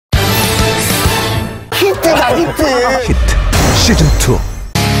히트다 히트. 히트 시즌 2.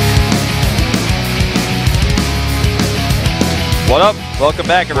 What up? Welcome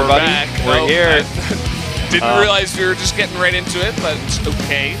back, everybody. We're here. Didn't realize we were just getting right into it, but it's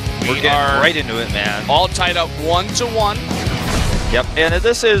okay. We're getting right into it, man. All tied up 1-1. Yep, and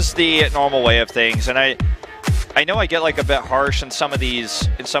this is the normal way of things, and I know I get like a bit harsh in some of these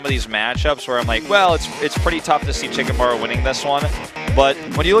matchups where I'm like, well, it's pretty tough to see Chickenboro winning this one, but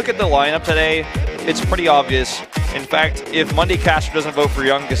when you look at the lineup today, it's pretty obvious. In fact, if Monday Castro doesn't vote for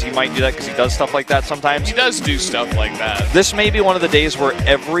Ryung, because he might do that because he does stuff like that sometimes. He does do stuff like that. This may be one of the days where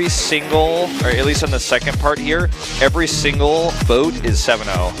every single, or at least in the second part here, every single vote is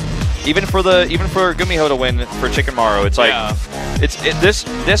 7-0. Even for Gumiho to win for Chickenboro, it's like this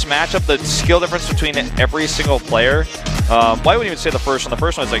matchup, the skill difference between every single player. Well, I wouldn't even say the first one. The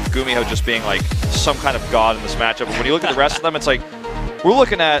first one is like Gumiho just being like some kind of god in this matchup. But when you look at the rest of them, it's like we're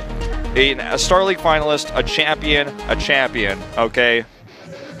looking at a Star League finalist, a champion. Okay,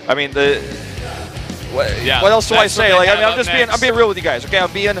 I mean what else do I say? Like I'm being real with you guys. Okay,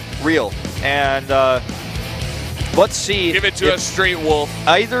 I'm being real, and let's see. Give it to us straight, Wolf.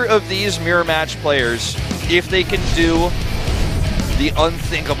 Either of these mirror match players, if they can do the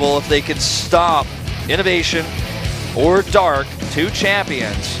unthinkable, if they can stop INnoVation or Dark, two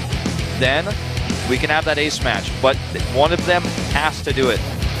champions, then we can have that ace match. But one of them has to do it.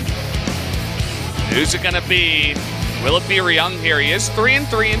 Who's it going to be? Will it be Ryung here? He is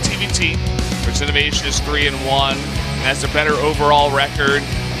 3-3 in TVT, which INnoVation is 3-1, and has a better overall record.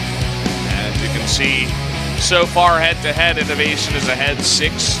 And as you can see, so far head-to-head, INnoVation is ahead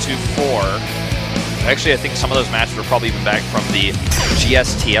 6-4. Actually, I think some of those matches were probably even back from the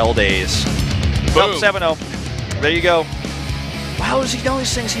GSTL days. Boom. 7-0. There you go. How does he know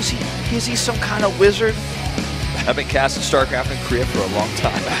these things? Is he some kind of wizard? I've been casting Starcraft in Korea for a long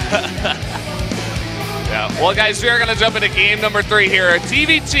time. Yeah. Well, guys, we are going to jump into game number 3 here at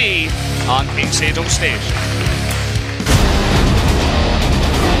TVT on King Sejong Station.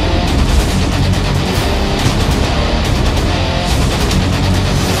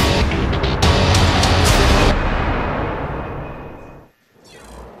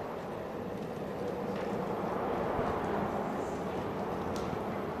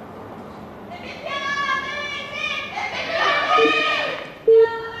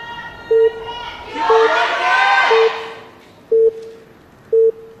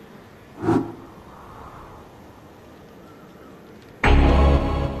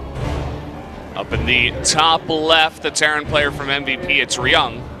 Up in the top left, the Terran player from MVP, it's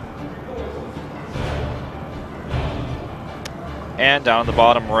Ryung. And down the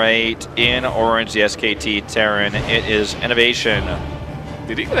bottom right, in orange, the SKT Terran, it is INnoVation.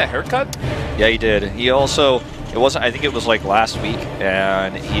 Did he get a haircut? Yeah, he did. He also, I think it was like last week,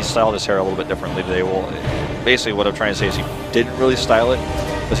 and he styled his hair a little bit differently today. Well, basically what I'm trying to say is he didn't really style it,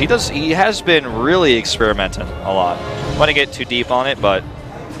 because he has been really experimenting a lot. I don't want to get too deep on it, but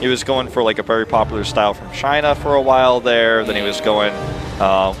he was going for like a very popular style from China for a while there. Then he was going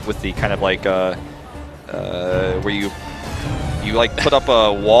with the kind of like where you like put up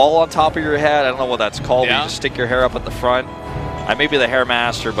a wall on top of your head. I don't know what that's called. Yeah. You just stick your hair up at the front. I may be the hair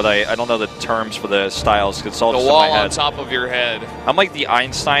master, but I don't know the terms for the styles. It's all the just wall in my head. On top of your head. I'm like the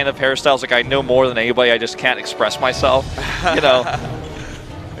Einstein of hairstyles. Like I know more than anybody. I just can't express myself. You know.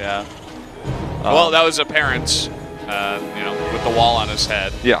 Yeah. Well, that was apparent. You know, with the wall on his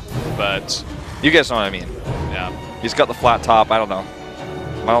head. Yeah. But you guys know what I mean. Yeah. He's got the flat top. I don't know.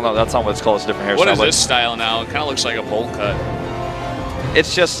 That's not what it's called. It's a different hairstyle. What is this style now? It kind of looks like a bowl cut.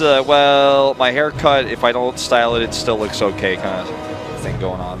 It's just, well, my haircut, if I don't style it, it still looks okay kind of thing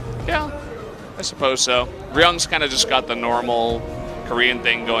going on. Yeah, I suppose so. Ryung's kind of just got the normal Korean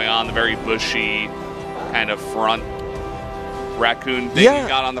thing going on, the very bushy kind of front raccoon thing you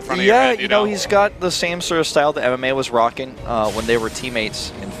got on the front of your head. You know, he's got the same sort of style that MMA was rocking when they were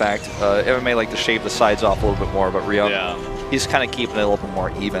teammates, in fact. MMA liked to shave the sides off a little bit more, but Ryung, he's kind of keeping it a little bit more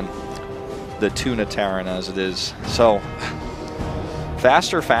even. The tuna Terran as it is. So,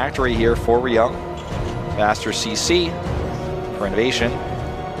 faster factory here for Ryung. Faster CC for INnoVation.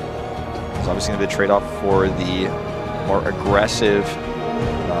 It's obviously going to be a trade-off for the more aggressive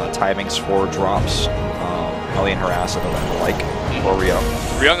timings for drops. Hellion Harass and the like for Ryung.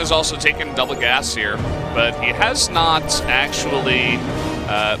 Ryung has also taken double gas here, but he has not actually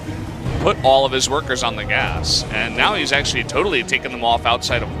put all of his workers on the gas. And now he's actually totally taken them off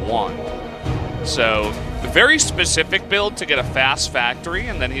outside of 1. So a very specific build to get a fast factory,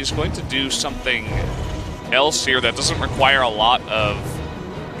 and then he's going to do something else here that doesn't require a lot of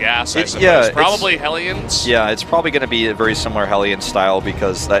gas, I suppose. Probably Hellions. Yeah, it's probably going to be a very similar Hellion style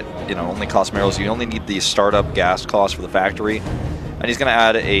because that only costs minerals. You only need the startup gas cost for the factory. And he's going to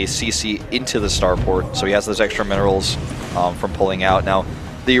add a CC into the starport, so he has those extra minerals from pulling out. Now,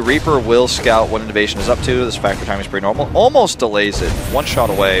 the Reaper will scout what INnoVation is up to. This factor time is pretty normal. Almost delays it. One shot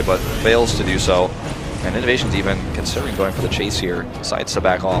away, but fails to do so. And INnoVation's even considering going for the chase here. Decides to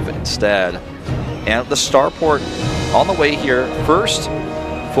back off instead. And the starport on the way here first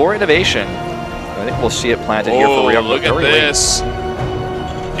for INnoVation. I think we'll see it planted here for Ryung. Look at this.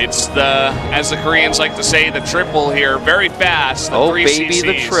 It's the, as the Koreans like to say, the triple here. Very fast. The 3 baby, CCs.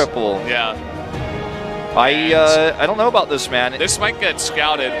 the triple. Yeah. I don't know about this, man. This might get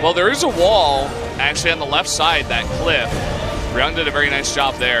scouted. Well, there is a wall actually on the left side, that cliff. Ryung did a very nice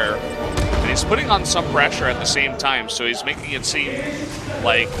job there. And he's putting on some pressure at the same time, so he's making it seem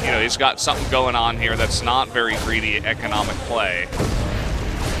like, he's got something going on here that's not very greedy economic play.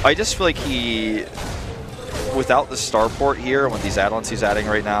 I just feel like he, without the starport here, and with these add-ons he's adding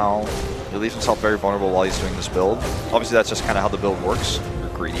right now, he leaves himself very vulnerable while he's doing this build. Obviously, that's just kind of how the build works. You're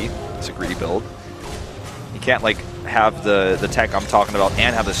greedy. It's a greedy build. You can't, like, have the tech I'm talking about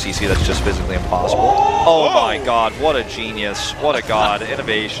and have the CC. That's just physically impossible. Oh my god, what a genius. What a god.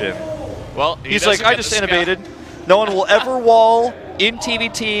 INnoVation. Well, he's like, I just innovated. No one will ever wall in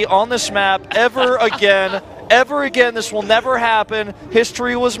TVT on this map ever again. Ever again. This will never happen.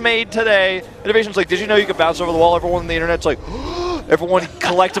 History was made today. INnoVation's like, did you know you could bounce over the wall? Everyone on the internet's like, everyone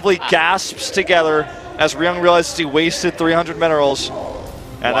collectively gasps together as Ryung realizes he wasted 300 minerals.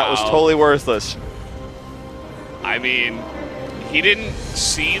 And that was totally worthless. I mean, he didn't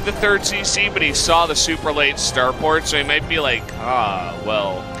see the third CC, but he saw the super late starport, so he might be like,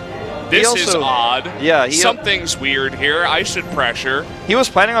 well, this is odd. Yeah, something's weird here. I should pressure. He was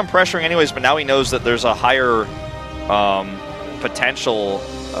planning on pressuring anyways, but now he knows that there's a higher potential,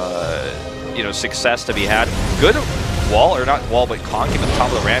 success to be had. Good wall, or not wall, but conking at the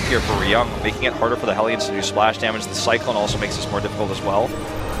top of the ramp here for Ryung, making it harder for the Hellions to do splash damage. The Cyclone also makes this more difficult as well.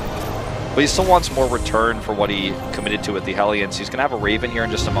 But he still wants more return for what he committed to with the Hellions. He's going to have a Raven here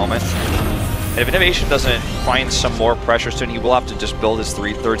in just a moment. And if INnoVation doesn't find some more pressure soon, he will have to just build his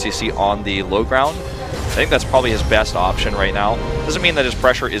third CC on the low ground. I think that's probably his best option right now. Doesn't mean that his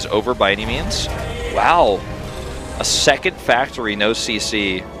pressure is over by any means. Wow. A second factory, no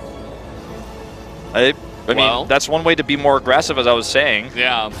CC. I mean, that's one way to be more aggressive, as I was saying.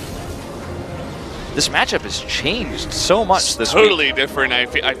 Yeah. This matchup has changed so much this week. Totally different. I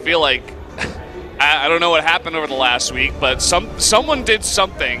feel like, I don't know what happened over the last week, but someone did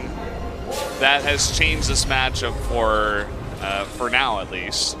something that has changed this matchup for now at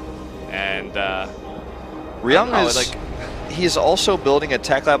least. And Ryung is he's also building a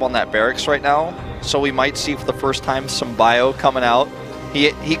tech lab on that barracks right now, so we might see for the first time some bio coming out.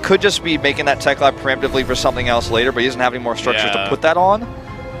 He could just be making that tech lab preemptively for something else later, but he doesn't have any more structures to put that on.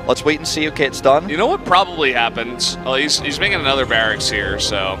 Let's wait and see. Okay, it's done. You know what probably happens? Well, he's making another barracks here,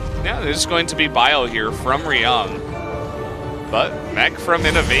 so yeah, there's going to be bio here from Ryung, but mech from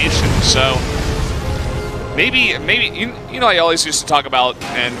INnoVation. So maybe I always used to talk about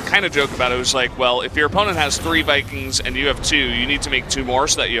and kind of joke about it. It was like, well, if your opponent has 3 Vikings and you have 2, you need to make 2 more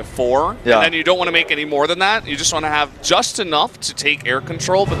so that you have 4. Yeah. And then you don't want to make any more than that. You just want to have just enough to take air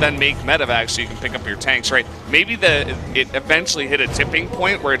control, but then make medevac so you can pick up your tanks, right? Maybe it eventually hit a tipping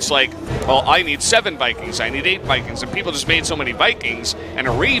point where it's like, well, I need 7 Vikings, I need 8 Vikings, and people just made so many Vikings and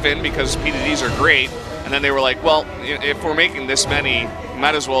a Raven because PDDs are great. And then they were like, well, if we're making this many,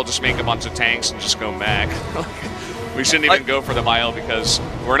 might as well just make a bunch of tanks and just go mech. We shouldn't even go for the bio because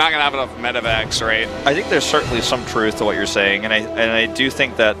we're not going to have enough medevacs, right? I think there's certainly some truth to what you're saying, and I do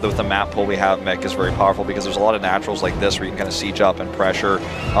think that with the map pool we have, mech is very powerful because there's a lot of naturals like this where you can kind of siege up and pressure,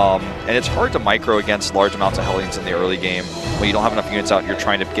 and it's hard to micro against large amounts of Hellions in the early game when you don't have enough units out and you're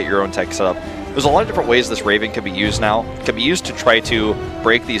trying to get your own tech set up. There's a lot of different ways this Raven can be used now. It can be used to try to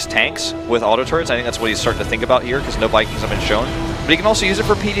break these tanks with auto turrets. I think that's what he's starting to think about here because no Vikings have been shown. But he can also use it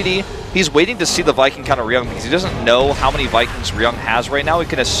for PDD. He's waiting to see the Viking counter Ryung because he doesn't know how many Vikings Ryung has right now. He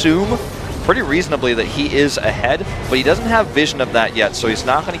can assume pretty reasonably that he is ahead, but he doesn't have vision of that yet, so he's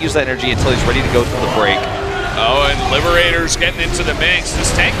not going to use that energy until he's ready to go through the break. Oh, and Liberator's getting into the mix.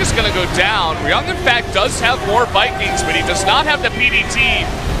 This tank is going to go down. Ryung, in fact, does have more Vikings, but he does not have the PDT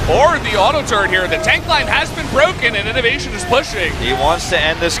or the auto turret here. The tank line has been broken, and INnoVation is pushing. He wants to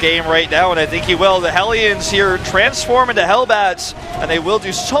end this game right now, and I think he will. The Hellions here transform into Hellbats, and they will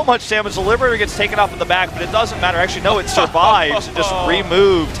do so much damage. The Liberator gets taken off in the back, but it doesn't matter. Actually, no, it survives and just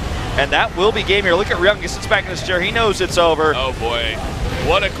removed And that will be game here. Look at Ryung. He sits back in his chair. He knows it's over. Oh, boy.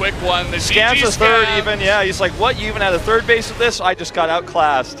 What a quick one. The Scans GG the third scam. even. Yeah, he's like, what? You even had a third base with this? I just got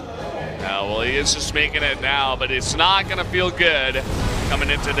outclassed. Well, he is just making it now, but it's not going to feel good coming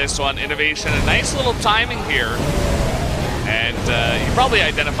into this one. INnoVation, a nice little timing here. And you probably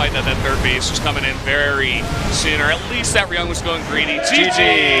identified that third base was coming in very soon, or at least that Ryung was going greedy.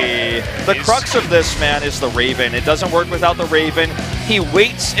 GG! The crux of this, man, is the Raven. It doesn't work without the Raven. He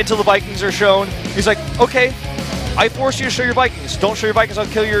waits until the Vikings are shown. He's like, okay, I force you to show your Vikings. Don't show your Vikings, I'll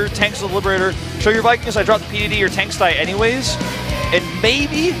kill your tanks with the Liberator. Show your Vikings, I drop the PDD, your tanks die anyways. And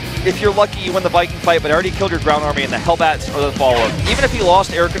maybe, if you're lucky, you win the Viking fight, but I already killed your ground army and the Hellbats are the follow-up. Even if he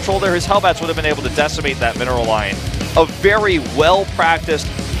lost air control there, his Hellbats would have been able to decimate that mineral line. A very well-practiced,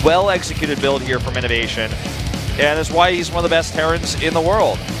 well-executed build here from INnoVation. And that's why he's one of the best Terrans in the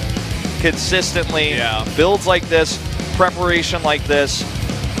world. Consistently, builds like this, preparation like this,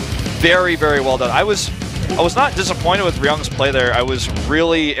 very, very well done. I was not disappointed with Ryung's play there. I was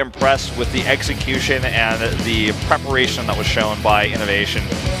really impressed with the execution and the preparation that was shown by INnoVation.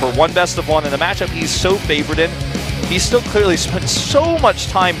 For one best of one in the matchup he's so favored in, he still clearly spent so much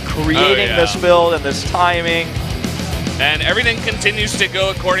time creating this build and this timing. And everything continues to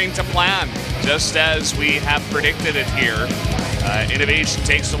go according to plan, just as we have predicted it here. INnoVation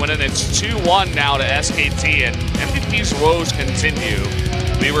takes the win, and it's 2-1 now to SKT, and MVP's woes continue.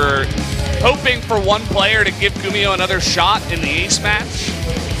 We were hoping for one player to give Gumiho another shot in the ace match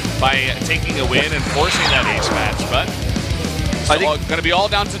by taking a win and forcing that ace match, but it's going to be all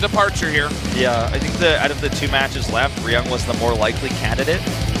down to departure here. Yeah, I think that out of the two matches left, Ryung was the more likely candidate.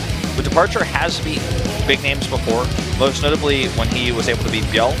 But Departure has beat big names before, most notably when he was able to beat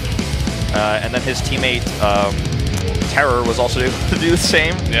Bjell. And then his teammate Terror was also able to do the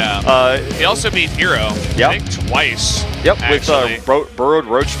same. Yeah. He also beat Hero, I think twice. Yep, with Burrowed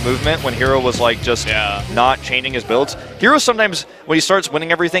Roach movement when Hero was like just not changing his builds. Hero sometimes, when he starts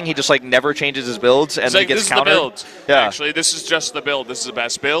winning everything, he just like never changes his builds and then he gets countered. This is the build. Yeah. Actually, this is just the build. This is the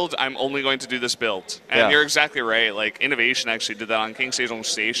best build. I'm only going to do this build. And you're exactly right. Like, INnoVation actually did that on King Sejong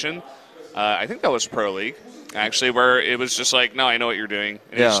Station. I think that was Pro League, actually, where it was just like, no, I know what you're doing.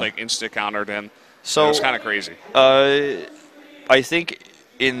 And he just like instant countered him. So it was kind of crazy. I think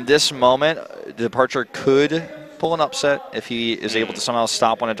in this moment, Departure could pull an upset if he is able to somehow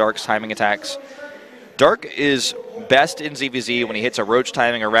stop one of Dark's timing attacks. Dark is best in ZVZ when he hits a Roach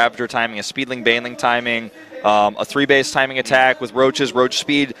timing, a Ravager timing, a Speedling Baneling timing, a 3-base timing attack with Roaches, Roach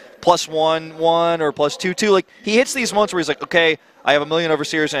speed, +1/1 or +2/2. Like, he hits these moments where he's like, okay, I have a million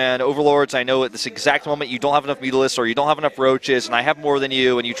Overseers and Overlords. I know at this exact moment you don't have enough Mutalisks or you don't have enough Roaches and I have more than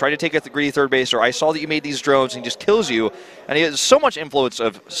you and you try to take out the greedy third base or I saw that you made these drones and he just kills you. And he has so much influence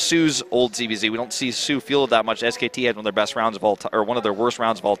of Su's old ZVZ. We don't see Su fielded that much. SKT had one of their best rounds of all time, or one of their worst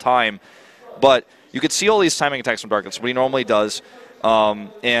rounds of all time. But you could see all these timing attacks from Dark. That's what he normally does.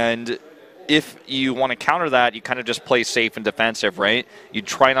 And if you want to counter that, you kind of just play safe and defensive, right? You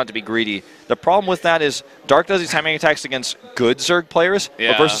try not to be greedy. The problem with that is Dark does these timing attacks against good Zerg players,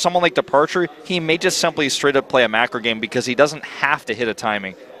 but versus someone like Departure, he may just simply straight up play a macro game because he doesn't have to hit a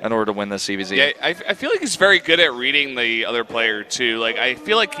timing in order to win this CVZ. Yeah, I feel like he's very good at reading the other player, too. Like, I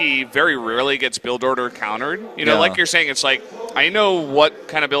feel like he very rarely gets build order countered. You know, like you're saying, it's like, I know what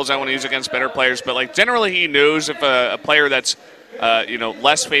kind of builds I want to use against better players, but, like, generally he knows if a player that's you know,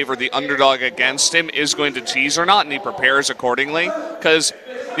 less favored, the underdog against him, is going to cheese or not, and he prepares accordingly. Because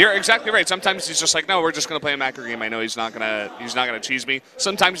you're exactly right. Sometimes he's just like, no, we're just going to play a macro game. I know he's not gonna cheese me.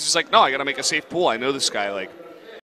 Sometimes he's like, no, I got to make a safe pool. I know this guy. Like,